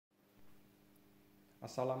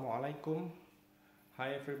Assalamualaikum.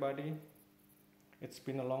 Hi everybody. It's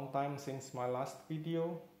been a long time since my last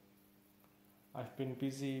video. I've been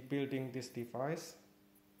busy building this device.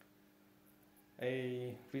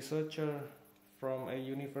 A researcher from a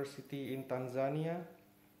university in Tanzania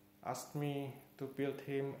asked me to build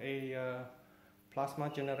him a plasma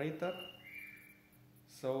generator.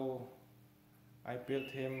 So I built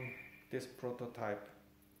him this prototype.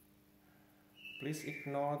 Please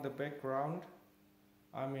ignore the background.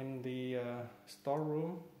 I'm in the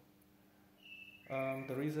storeroom.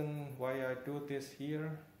 The reason why I do this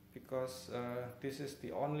here because this is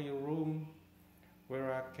the only room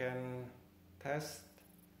where I can test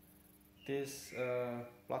this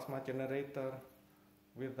plasma generator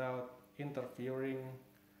without interfering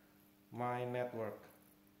my network.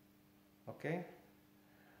 Okay.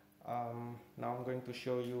 Now I'm going to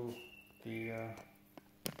show you the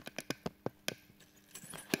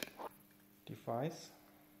device.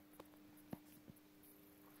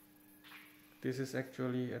 This is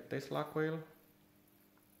actually a Tesla coil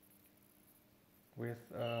with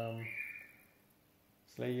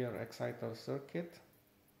Slayer exciter circuit.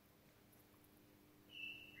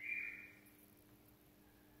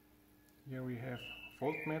 Here we have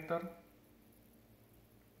voltmeter,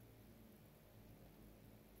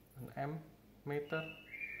 an ammeter.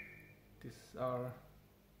 These are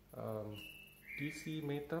DC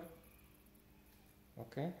meter.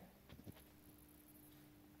 Okay.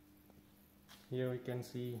 Here we can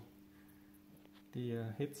see the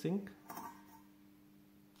heatsink.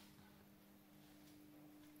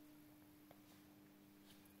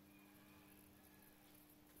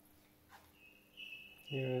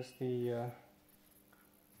 Here is the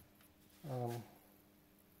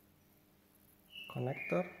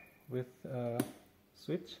connector with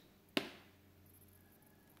switch.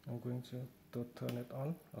 I'm going to turn it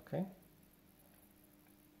on. Okay.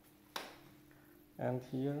 And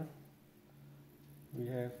here we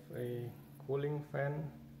have a cooling fan.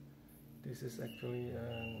 This is actually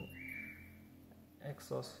an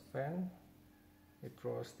exhaust fan. It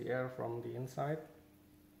draws the air from the inside,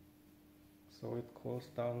 so it cools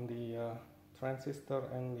down the transistor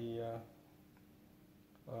and the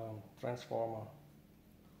transformer.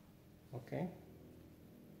 Okay.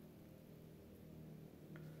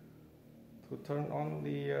 To turn on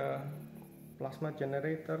the plasma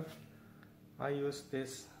generator, I use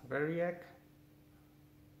this variac,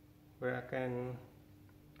 where I can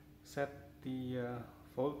set the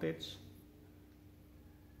voltage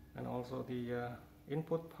and also the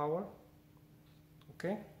input power.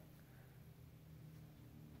 Okay.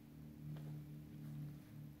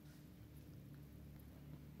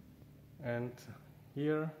 And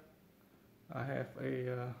here I have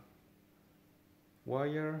a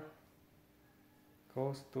wire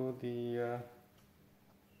goes to the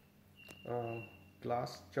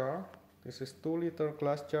glass jar. This is 2-liter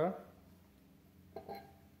glass jar.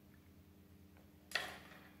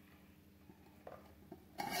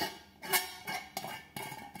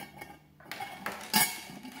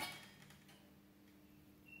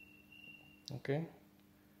 Okay,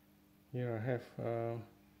 here I have a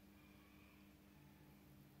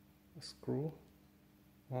screw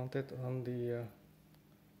mounted on the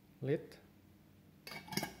lid.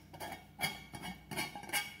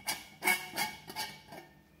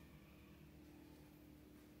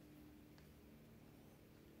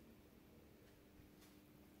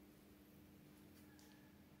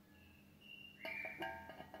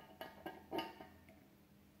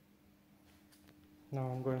 Now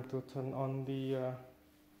I'm going to turn on the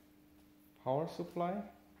power supply.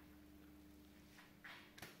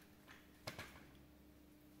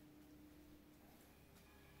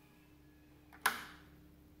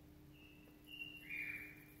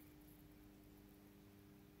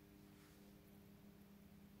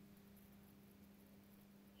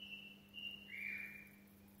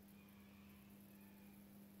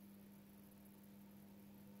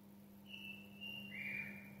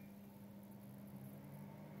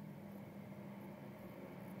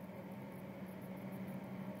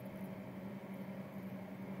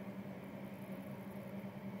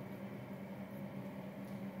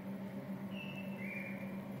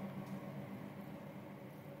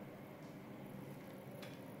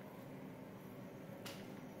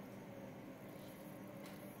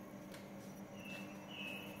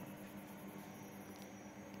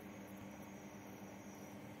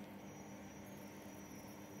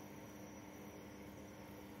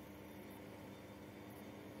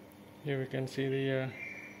 Here we can see the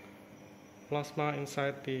plasma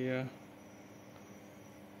inside the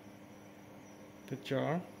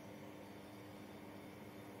jar.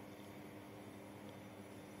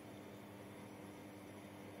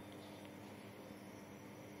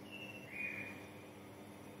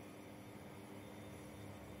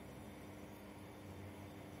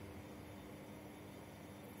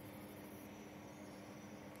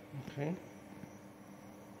 Okay.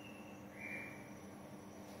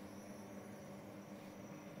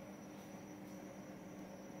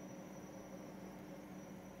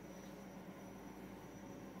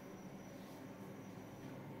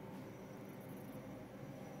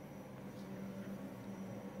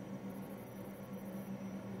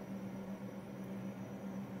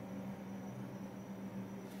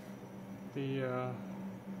 The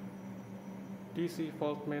DC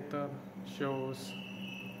voltmeter shows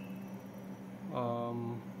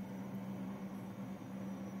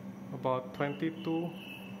about 42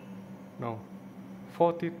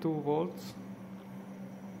 volts.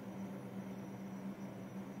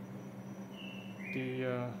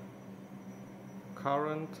 The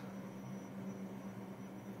current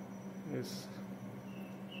is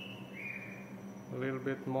a little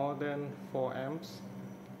bit more than 4 amps.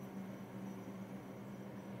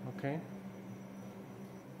 Okay.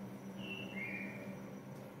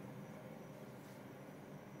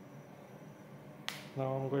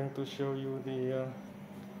 Now I'm going to show you the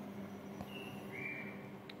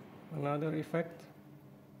another effect.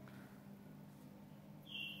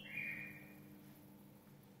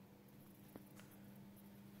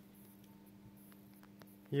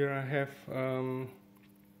 Here I have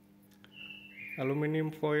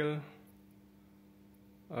aluminum foil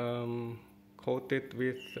coated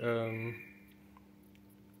with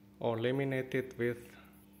or laminated with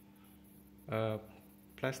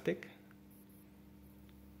plastic.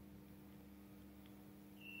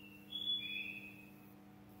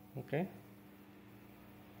 Okay,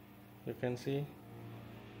 you can see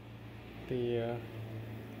the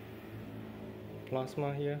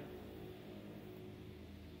plasma here.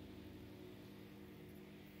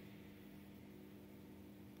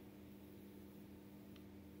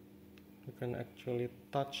 You can actually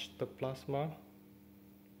touch the plasma.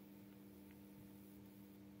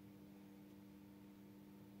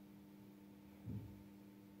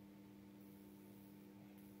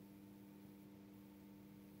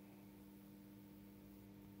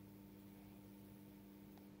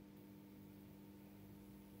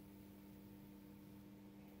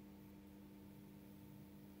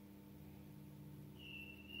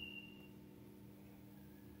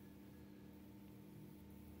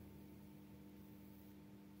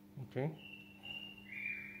 Okay.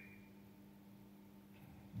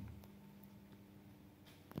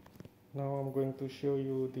 Now I'm going to show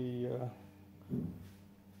you the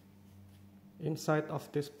inside of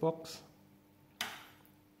this box.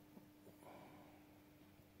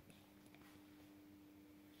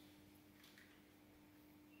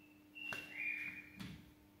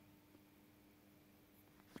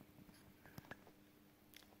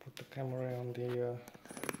 Put the camera on the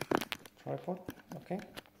tripod. Okay.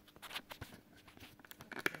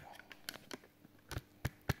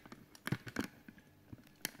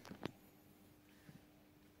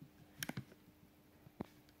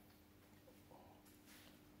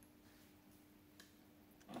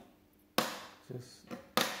 Just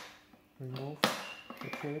remove the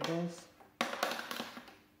cables.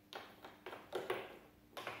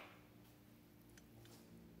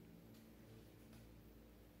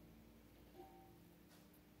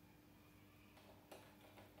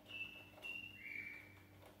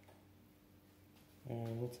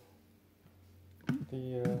 And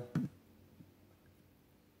the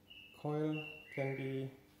coil can be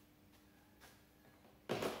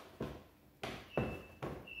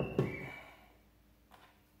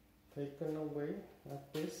taken away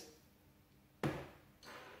like this.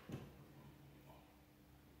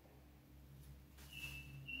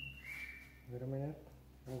 Wait a minute,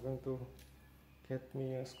 I'm going to get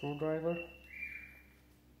me a screwdriver.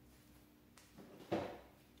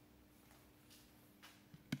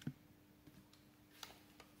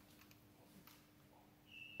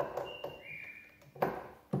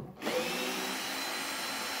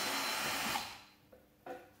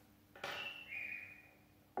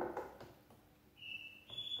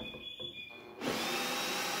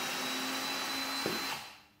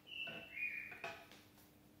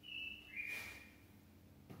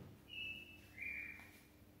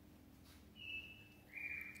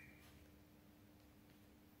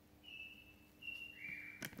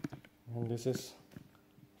 And this is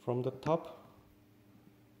from the top.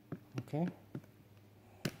 Okay.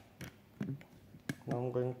 Now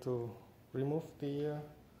I'm going to remove the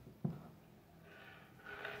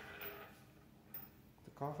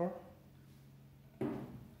cover.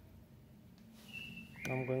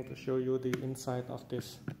 I'm going to show you the inside of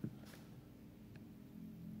this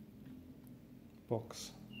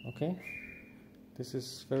box. Okay. This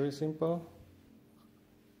is very simple.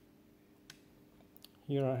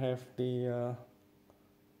 Here I have the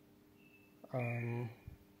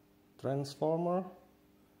transformer.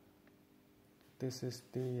 This is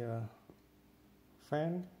the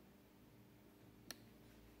fan.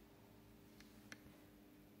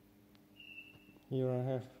 Here I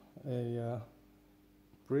have a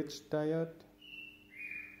bridge diode,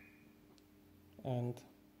 and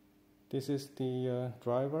this is the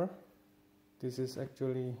driver. This is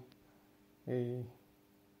actually a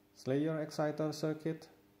Slayer exciter circuit.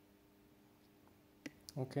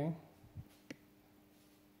 Okay,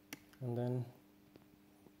 and then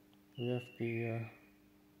we have the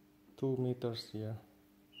 2 meters here,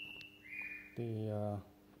 the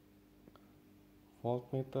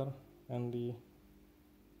voltmeter and the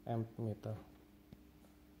amp meter.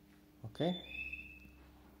 Okay,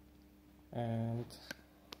 and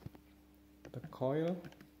the coil.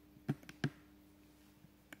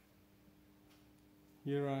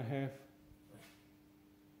 Here I have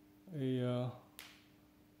a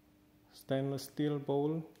stainless steel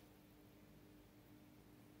bowl.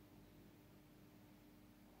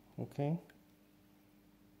 Okay,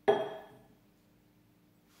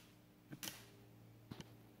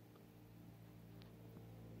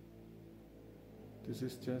 this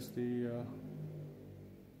is just the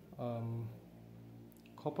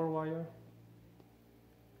copper wire.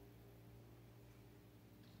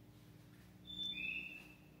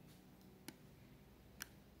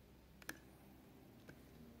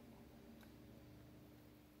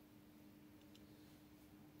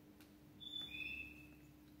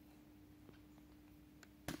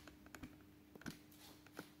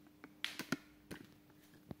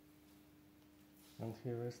 And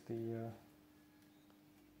here is the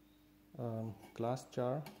glass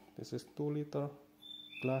jar. This is 2-liter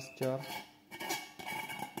glass jar.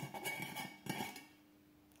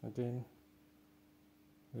 Again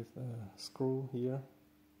with a screw here.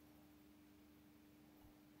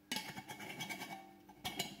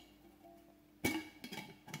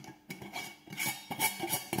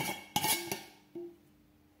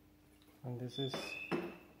 And this is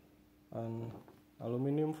an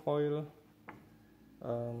aluminum foil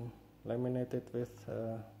laminated with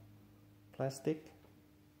plastic.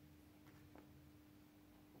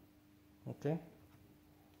 Okay,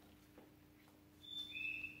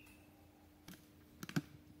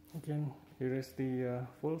 again here is the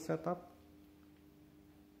full setup.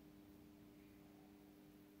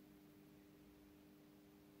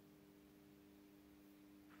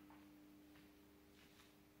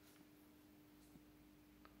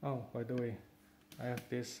 Oh, by the way, I have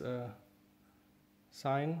this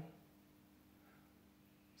sign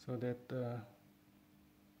so that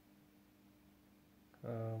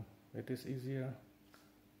it is easier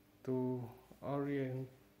to orient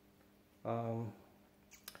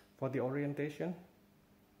for the orientation,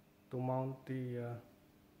 to mount the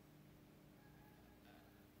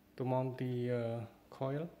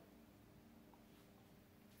coil,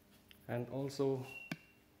 and also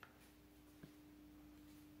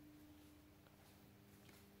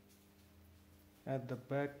at the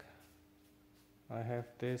back I have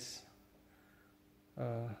this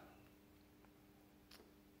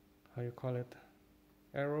how you call it,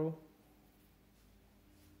 arrow,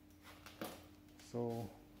 so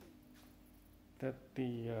that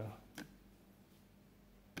the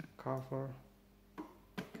cover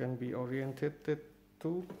can be oriented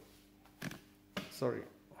to, sorry,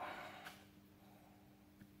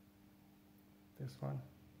 this one.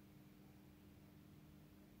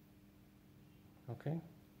 Okay,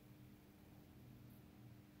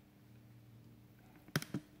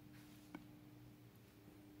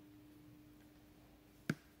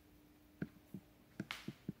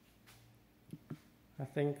 I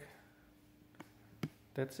think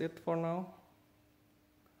that's it for now.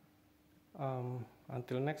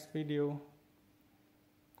 Until next video,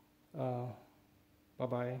 bye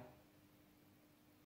bye.